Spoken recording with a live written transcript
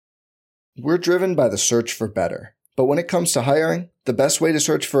We're driven by the search for better. But when it comes to hiring, the best way to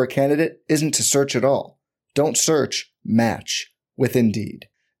search for a candidate isn't to search at all. Don't search, match with Indeed.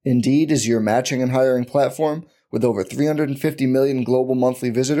 Indeed is your matching and hiring platform with over 350 million global monthly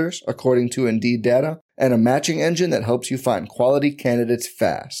visitors, according to Indeed data, and a matching engine that helps you find quality candidates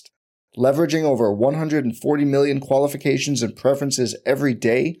fast. Leveraging over 140 million qualifications and preferences every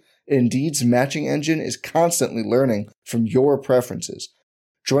day, Indeed's matching engine is constantly learning from your preferences.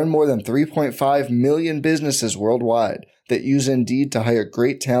 Join more than 3.5 million businesses worldwide that use Indeed to hire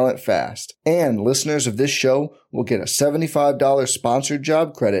great talent fast. And listeners of this show will get a $75 sponsored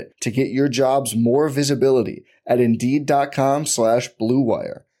job credit to get your jobs more visibility at Indeed.com/Blue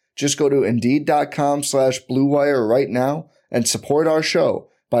Wire. Just go to Indeed.com/Blue Wire right now and support our show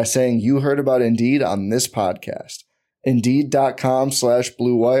by saying you heard about Indeed on this podcast.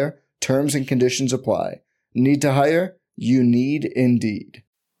 Indeed.com/Blue Wire. Terms and conditions apply. Need to hire? You need Indeed.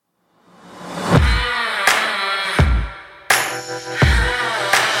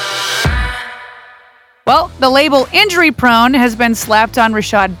 Well, the label injury prone has been slapped on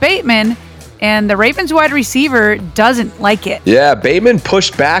Rashod Bateman, and the Ravens wide receiver doesn't like it. Yeah, Bateman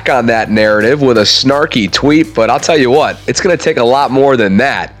pushed back on that narrative with a snarky tweet, but I'll tell you what, it's going to take a lot more than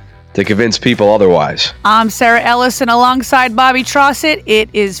that to convince people otherwise. I'm Sarah Ellison alongside Bobby Trossett. It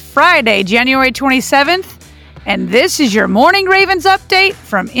is Friday, January 27th, and this is your Morning Ravens update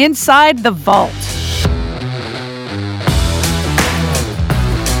from inside the vault.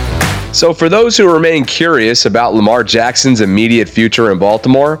 So for those who remain curious about Lamar Jackson's immediate future in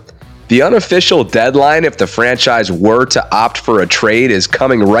Baltimore, the unofficial deadline if the franchise were to opt for a trade is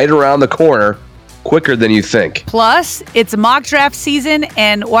coming right around the corner, quicker than you think. Plus, it's mock draft season,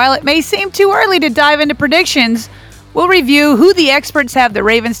 and while it may seem too early to dive into predictions, we'll review who the experts have the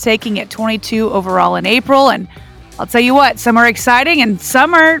Ravens taking at 22 overall in April, and I'll tell you what, some are exciting and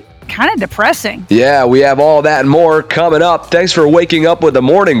some are kind of depressing. Yeah, we have all that and more coming up. Thanks for waking up with the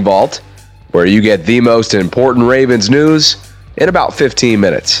Morning Vault, where you get the most important Ravens news in about 15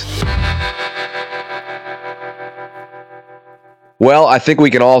 minutes. Well, I think we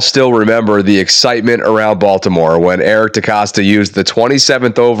can all still remember the excitement around Baltimore when Eric DeCosta used the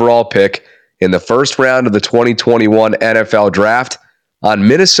 27th overall pick in the first round of the 2021 NFL Draft on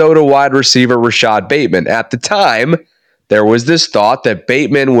Minnesota wide receiver Rashod Bateman. At the time, there was this thought that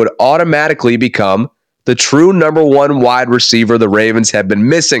Bateman would automatically become the true number one wide receiver the Ravens have been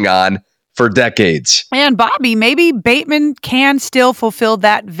missing on for decades. And Bobby, maybe Bateman can still fulfill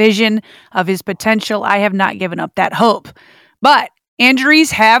that vision of his potential. I have not given up that hope. But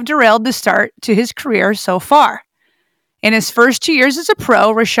injuries have derailed the start to his career so far. In his first 2 years as a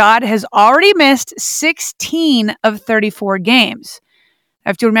pro, Rashod has already missed 16 of 34 games. I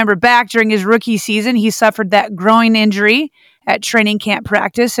have to remember back during his rookie season, he suffered that groin injury at training camp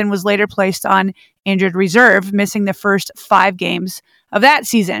practice and was later placed on injured reserve, missing the first 5 games of that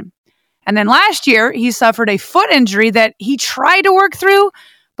season. And then last year, he suffered a foot injury that he tried to work through,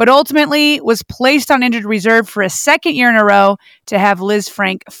 but ultimately was placed on injured reserve for a second year in a row to have Liz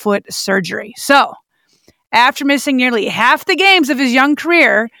Frank foot surgery. So, after missing nearly half the games of his young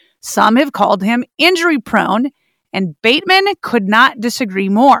career, some have called him injury prone, and Bateman could not disagree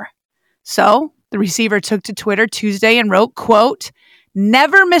more. So, the receiver took to Twitter Tuesday and wrote, quote,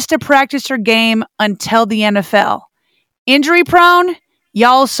 "Never missed a practice or game until the NFL. Injury prone?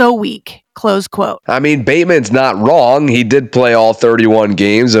 Y'all so weak." Close quote. I mean, Bateman's not wrong. He did play all 31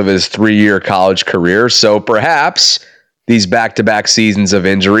 games of his 3-year college career, so perhaps these back-to-back seasons of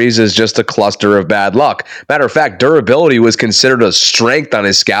injuries is just a cluster of bad luck. Matter of fact, durability was considered a strength on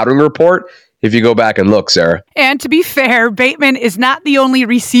his scouting report, if you go back and look, Sarah. And to be fair, Bateman is not the only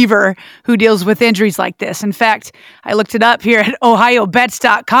receiver who deals with injuries like this. In fact, I looked it up here at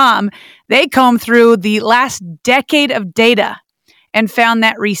OhioBets.com. They combed through the last decade of data and found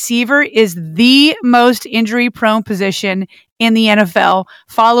that receiver is the most injury-prone position in the NFL,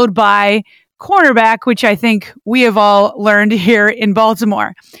 followed by cornerback, which I think we have all learned here in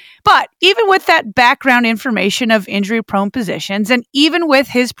Baltimore. But even with that background information of injury-prone positions, and even with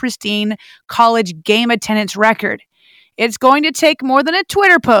his pristine college game attendance record, it's going to take more than a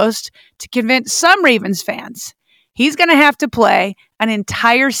Twitter post to convince some Ravens fans he's going to have to play an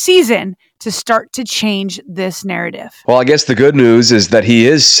entire season to start to change this narrative. Well, I guess the good news is that he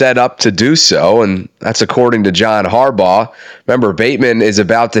is set up to do so, and that's according to John Harbaugh. Remember, Bateman is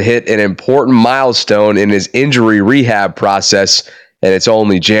about to hit an important milestone in his injury rehab process, and it's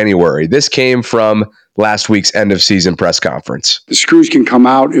only January. This came from last week's end-of-season press conference. The screws can come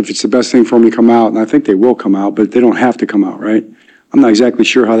out if it's the best thing for them to come out, and I think they will come out, but they don't have to come out, right? I'm not exactly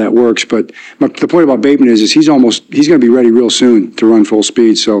sure how that works, but the point about Bateman is he's going to be ready real soon to run full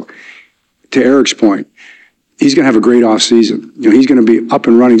speed. So to Eric's point, he's going to have a great offseason. He's going to be up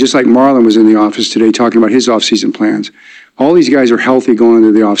and running, just like Marlon was in the office today talking about his offseason plans. All these guys are healthy going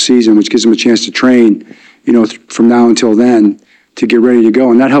into the offseason, which gives them a chance to train, from now until then to get ready to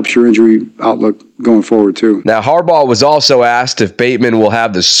go. And that helps your injury outlook going forward, too. Now, Harbaugh was also asked if Bateman will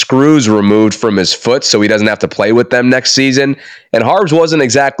have the screws removed from his foot so he doesn't have to play with them next season. And Harbs wasn't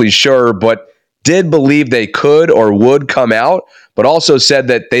exactly sure, but did believe they could or would come out, but also said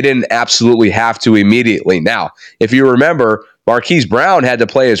that they didn't absolutely have to immediately. Now, if you remember, Marquise Brown had to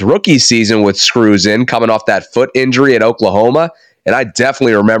play his rookie season with screws in, coming off that foot injury at Oklahoma. And I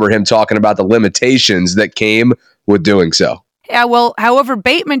definitely remember him talking about the limitations that came with doing so. Yeah, well, however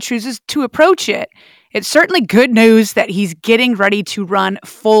Bateman chooses to approach it, it's certainly good news that he's getting ready to run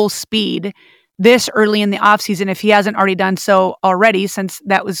full speed this early in the offseason if he hasn't already done so already, since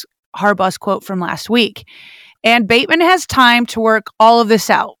that was Harbaugh's quote from last week. And Bateman has time to work all of this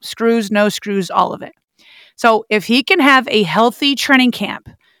out. Screws, no screws, all of it. So if he can have a healthy training camp,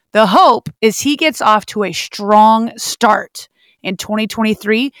 the hope is he gets off to a strong start in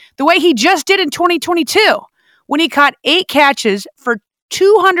 2023, the way he just did in 2022, when he caught 8 catches for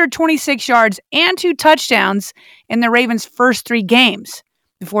 226 yards and 2 touchdowns in the Ravens' first 3 games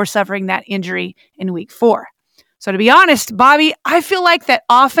before suffering that injury in week 4. So to be honest, Bobby, I feel like that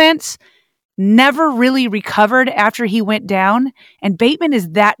offense never really recovered after he went down, and Bateman is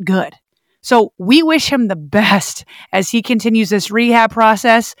that good. So we wish him the best as he continues this rehab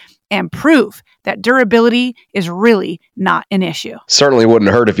process and prove that durability is really not an issue. Certainly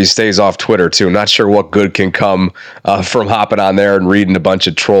wouldn't hurt if he stays off Twitter, too. Not sure what good can come from hopping on there and reading a bunch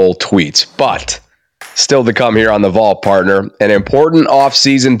of troll tweets. But still to come here on the Vault, partner, an important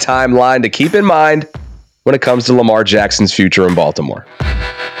offseason timeline to keep in mind when it comes to Lamar Jackson's future in Baltimore.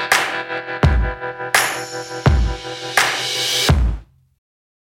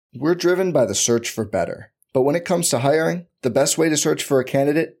 We're driven by the search for better. But when it comes to hiring, the best way to search for a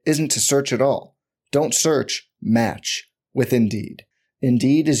candidate isn't to search at all. Don't search, match with Indeed.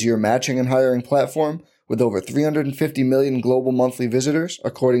 Indeed is your matching and hiring platform with over 350 million global monthly visitors,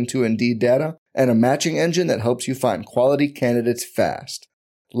 according to Indeed data, and a matching engine that helps you find quality candidates fast.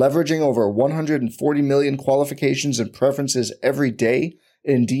 Leveraging over 140 million qualifications and preferences every day,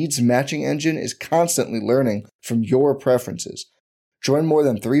 Indeed's matching engine is constantly learning from your preferences. Join more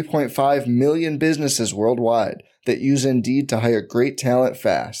than 3.5 million businesses worldwide that use Indeed to hire great talent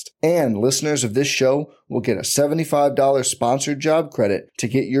fast. And listeners of this show will get a $75 sponsored job credit to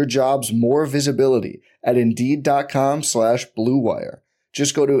get your jobs more visibility at Indeed.com/Blue Wire.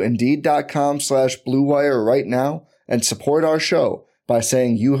 Just go to Indeed.com/Blue Wire right now and support our show by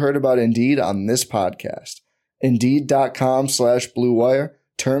saying you heard about Indeed on this podcast. Indeed.com/Blue Wire.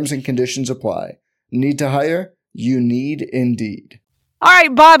 Terms and conditions apply. Need to hire? You need Indeed. All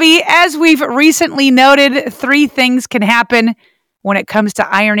right, Bobby, as we've recently noted, 3 things can happen when it comes to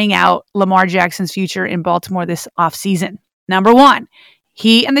ironing out Lamar Jackson's future in Baltimore this offseason. Number 1,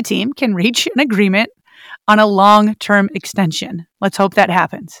 he and the team can reach an agreement on a long-term extension. Let's hope that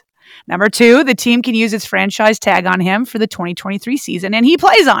happens. Number 2, the team can use its franchise tag on him for the 2023 season, and he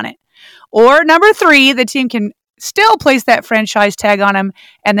plays on it. Or number 3, the team can still place that franchise tag on him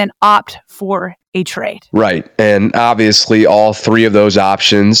and then opt for a trade. Right. And obviously all 3 of those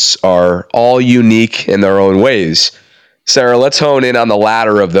options are all unique in their own ways. Sarah, let's hone in on the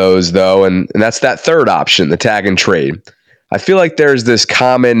latter of those, though, and that's that third option, the tag and trade. I feel like there's this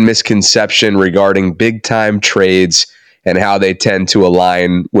common misconception regarding big-time trades and how they tend to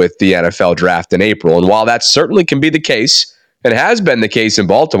align with the NFL draft in April. And while that certainly can be the case, and has been the case in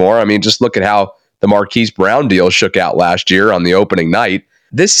Baltimore, I mean, just look at how the Marquise Brown deal shook out last year on the opening night.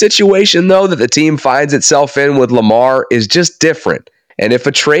 This situation, though, that the team finds itself in with Lamar is just different. And if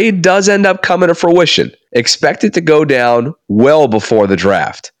a trade does end up coming to fruition, expect it to go down well before the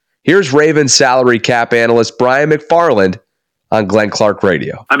draft. Here's Ravens salary cap analyst Brian McFarland on Glenn Clark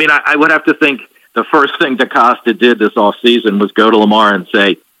Radio. I mean, I would have to think the first thing DaCosta did this offseason was go to Lamar and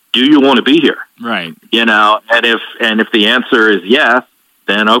say, do you want to be here? Right. And if the answer is yes,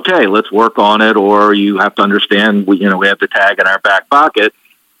 then okay, let's work on it. Or you have to understand, we have the tag in our back pocket.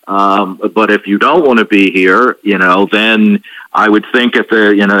 But if you don't want to be here, then I would think at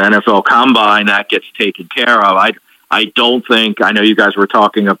the NFL Combine that gets taken care of. I don't think, I know you guys were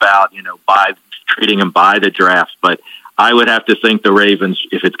talking about treating him by the draft, but I would have to think the Ravens,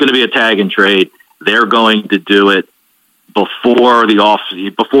 if it's going to be a tag and trade, they're going to do it before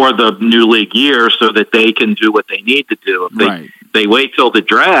the new league year so that they can do what they need to do. If they wait till the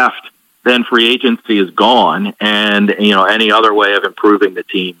draft, then free agency is gone, and any other way of improving the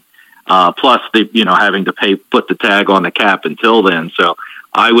team plus having to put the tag on the cap until then. So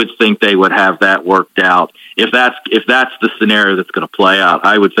I would think they would have that worked out. If that's the scenario that's going to play out,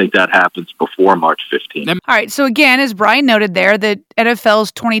 I would think that happens before March 15th. All right. So again, as Brian noted there, the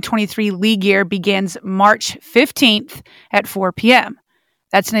NFL's 2023 league year begins March 15th at 4 p.m.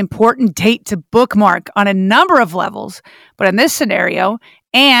 That's an important date to bookmark on a number of levels. But in this scenario,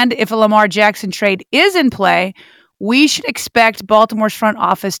 and if a Lamar Jackson trade is in play, we should expect Baltimore's front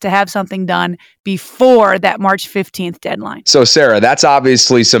office to have something done before that March 15th deadline. So, Sarah, that's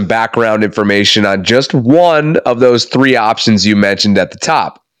obviously some background information on just one of those three options you mentioned at the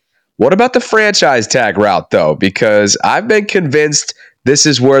top. What about the franchise tag route, though? Because I've been convinced this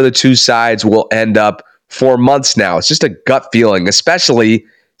is where the two sides will end up for months now. It's just a gut feeling, especially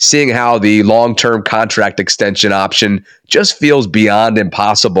seeing how the long-term contract extension option just feels beyond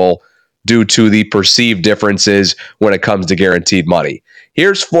impossible due to the perceived differences when it comes to guaranteed money.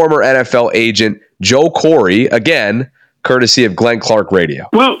 Here's former NFL agent Joe Corey, again, courtesy of Glenn Clark Radio.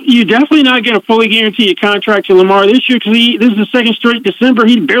 Well, you're definitely not going to fully guarantee a contract to Lamar this year because this is the second straight December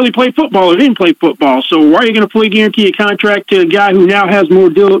he barely played football or didn't play football. So why are you going to fully guarantee a contract to a guy who now has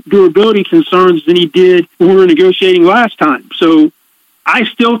more durability concerns than he did when we were negotiating last time? So I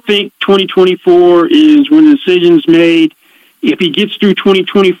still think 2024 is when the decision's made. If he gets through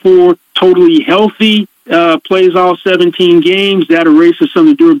 2024 totally healthy, plays all 17 games, that erases some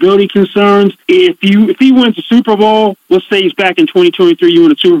of the durability concerns. If he wins the Super Bowl, let's say he's back in 2023, you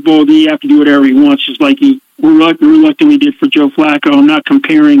win a Super Bowl, then you have to do whatever he wants, just like he reluctantly did for Joe Flacco. I'm not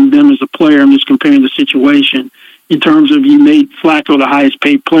comparing them as a player. I'm just comparing the situation in terms of you made Flacco the highest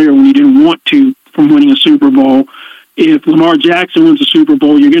paid player when you didn't want to from winning a Super Bowl. If Lamar Jackson wins the Super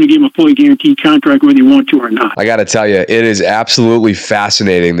Bowl, you're going to give him a fully guaranteed contract whether you want to or not. I got to tell you, it is absolutely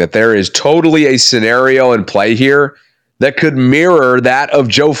fascinating that there is totally a scenario in play here that could mirror that of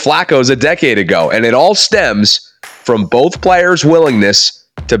Joe Flacco's a decade ago. And it all stems from both players' willingness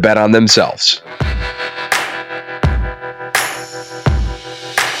to bet on themselves.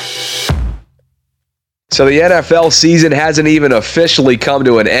 So the NFL season hasn't even officially come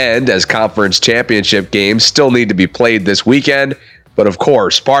to an end as conference championship games still need to be played this weekend. But of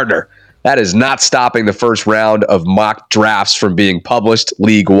course, partner, that is not stopping the first round of mock drafts from being published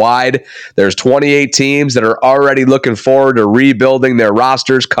league-wide. There's 28 teams that are already looking forward to rebuilding their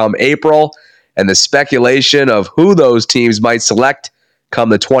rosters come April, and the speculation of who those teams might select come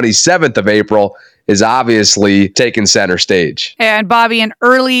the 27th of April is obviously taking center stage. And Bobby, an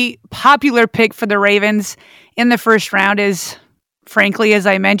early popular pick for the Ravens in the first round is, frankly, as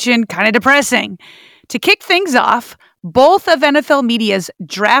I mentioned, kind of depressing. To kick things off, both of NFL media's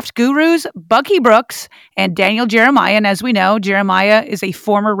draft gurus, Bucky Brooks and Daniel Jeremiah, and as we know, Jeremiah is a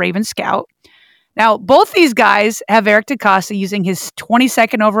former Raven scout. Now, both these guys have Eric DeCosta using his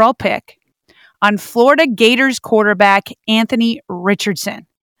 22nd overall pick on Florida Gators quarterback Anthony Richardson.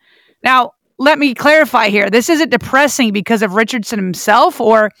 Now, let me clarify here. This isn't depressing because of Richardson himself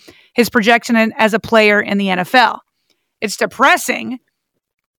or his projection as a player in the NFL. It's depressing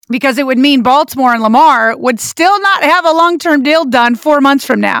because it would mean Baltimore and Lamar would still not have a long-term deal done 4 months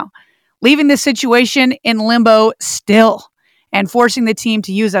from now, leaving the situation in limbo still and forcing the team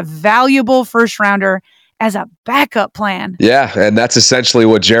to use a valuable first-rounder as a backup plan. Yeah, and that's essentially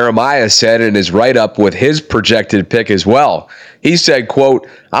what Jeremiah said in his write-up with his projected pick as well. He said, quote,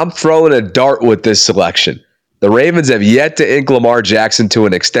 "I'm throwing a dart with this selection. The Ravens have yet to ink Lamar Jackson to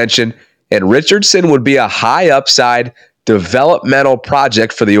an extension, and Richardson would be a high upside developmental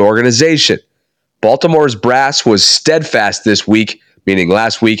project for the organization. Baltimore's brass was steadfast this week, meaning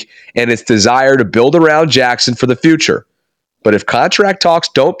last week, in its desire to build around Jackson for the future. But if contract talks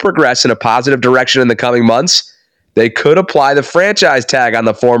don't progress in a positive direction in the coming months, they could apply the franchise tag on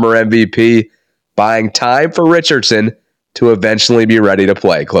the former MVP, buying time for Richardson to eventually be ready to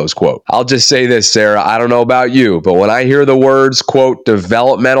play," close quote. I'll just say this, Sarah, I don't know about you, but when I hear the words, quote,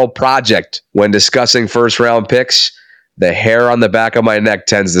 developmental project when discussing first-round picks, the hair on the back of my neck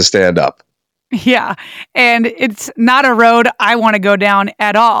tends to stand up. Yeah, and it's not a road I want to go down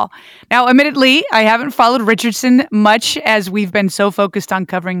at all. Now, admittedly, I haven't followed Richardson much as we've been so focused on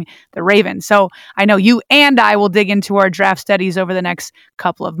covering the Ravens. So I know you and I will dig into our draft studies over the next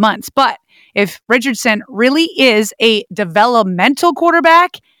couple of months. But if Richardson really is a developmental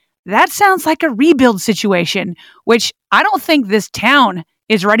quarterback, that sounds like a rebuild situation, which I don't think this town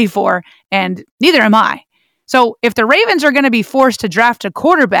is ready for, and neither am I. So if the Ravens are going to be forced to draft a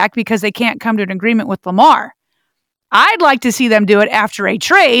quarterback because they can't come to an agreement with Lamar, I'd like to see them do it after a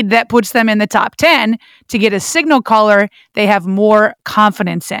trade that puts them in the top 10 to get a signal caller they have more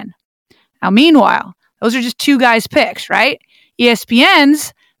confidence in. Now, meanwhile, those are just two guys' picks, right?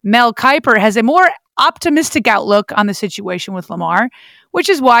 ESPN's Mel Kiper has a more optimistic outlook on the situation with Lamar, which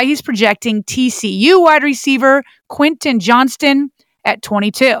is why he's projecting TCU wide receiver Quentin Johnston at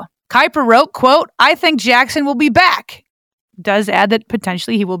 22. Kiper wrote, quote, "I think Jackson will be back." Does add that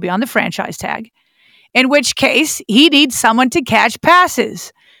potentially he will be on the franchise tag, in which case he needs someone to catch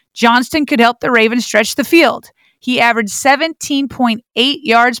passes. Johnston could help the Ravens stretch the field. He averaged 17.8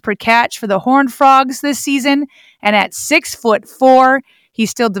 yards per catch for the Horned Frogs this season, and at 6'4", he's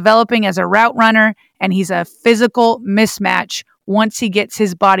still developing as a route runner, and he's a physical mismatch once he gets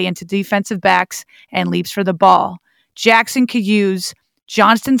his body into defensive backs and leaps for the ball. Jackson could use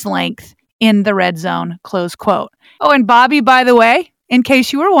Johnston's length in the red zone, close quote. Oh, and Bobby, by the way, in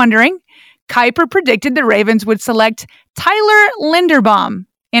case you were wondering, Kiper predicted the Ravens would select Tyler Linderbaum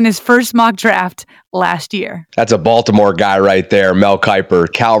in his first mock draft last year. That's a Baltimore guy right there, Mel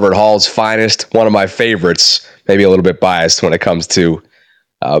Kiper, Calvert Hall's finest, one of my favorites, maybe a little bit biased when it comes to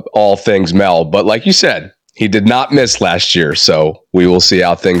all things Mel. But like you said, he did not miss last year, so we will see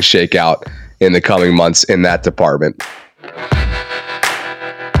how things shake out in the coming months in that department.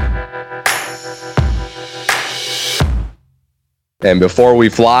 And before we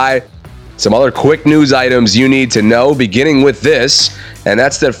fly, some other quick news items you need to know, beginning with this, and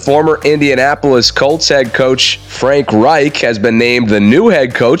that's that former Indianapolis Colts head coach Frank Reich has been named the new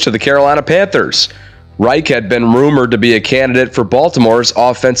head coach of the Carolina Panthers. Reich had been rumored to be a candidate for Baltimore's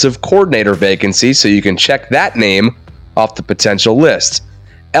offensive coordinator vacancy, so you can check that name off the potential list.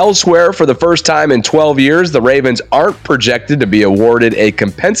 Elsewhere, for the first time in 12 years, the Ravens aren't projected to be awarded a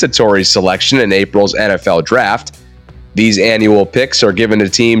compensatory selection in April's NFL draft. These annual picks are given to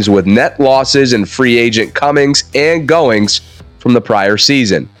teams with net losses and free agent comings and goings from the prior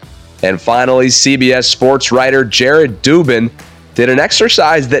season. And finally, CBS sports writer Jared Dubin did an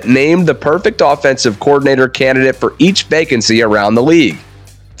exercise that named the perfect offensive coordinator candidate for each vacancy around the league.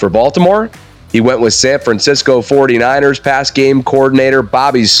 For Baltimore, he went with San Francisco 49ers pass game coordinator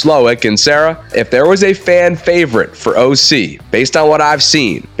Bobby Slowick. And Sarah, if there was a fan favorite for OC, based on what I've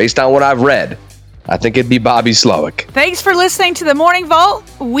seen, based on what I've read, I think it'd be Bobby Slowick. Thanks for listening to The Morning Vault.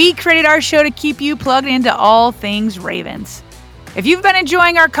 We created our show to keep you plugged into all things Ravens. If you've been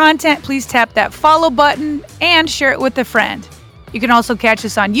enjoying our content, please tap that follow button and share it with a friend. You can also catch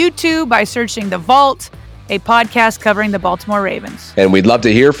us on YouTube by searching The Vault, a podcast covering the Baltimore Ravens. And we'd love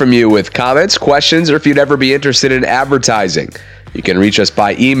to hear from you with comments, questions, or if you'd ever be interested in advertising. You can reach us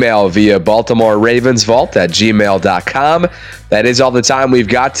by email via BaltimoreRavensVault@gmail.com. That is all the time we've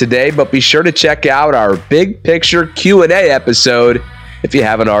got today, but be sure to check out our Big Picture Q&A episode if you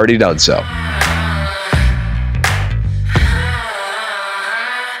haven't already done so.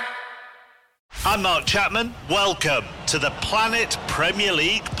 I'm Mark Chapman. Welcome to the Planet Premier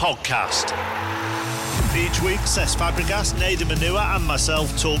League podcast. Each week, Cesc Fabregas, Nader Manua and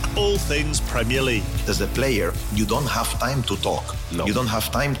myself talk all things Premier League. As a player, you don't have time to talk. No. You don't have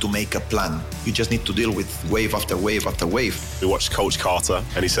time to make a plan. You just need to deal with wave after wave after wave. We watched Coach Carter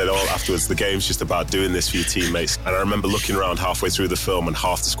and he said, afterwards, the game's just about doing this for your teammates. And I remember looking around halfway through the film and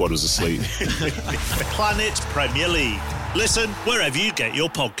half the squad was asleep. Planet Premier League. Listen wherever you get your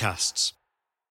podcasts.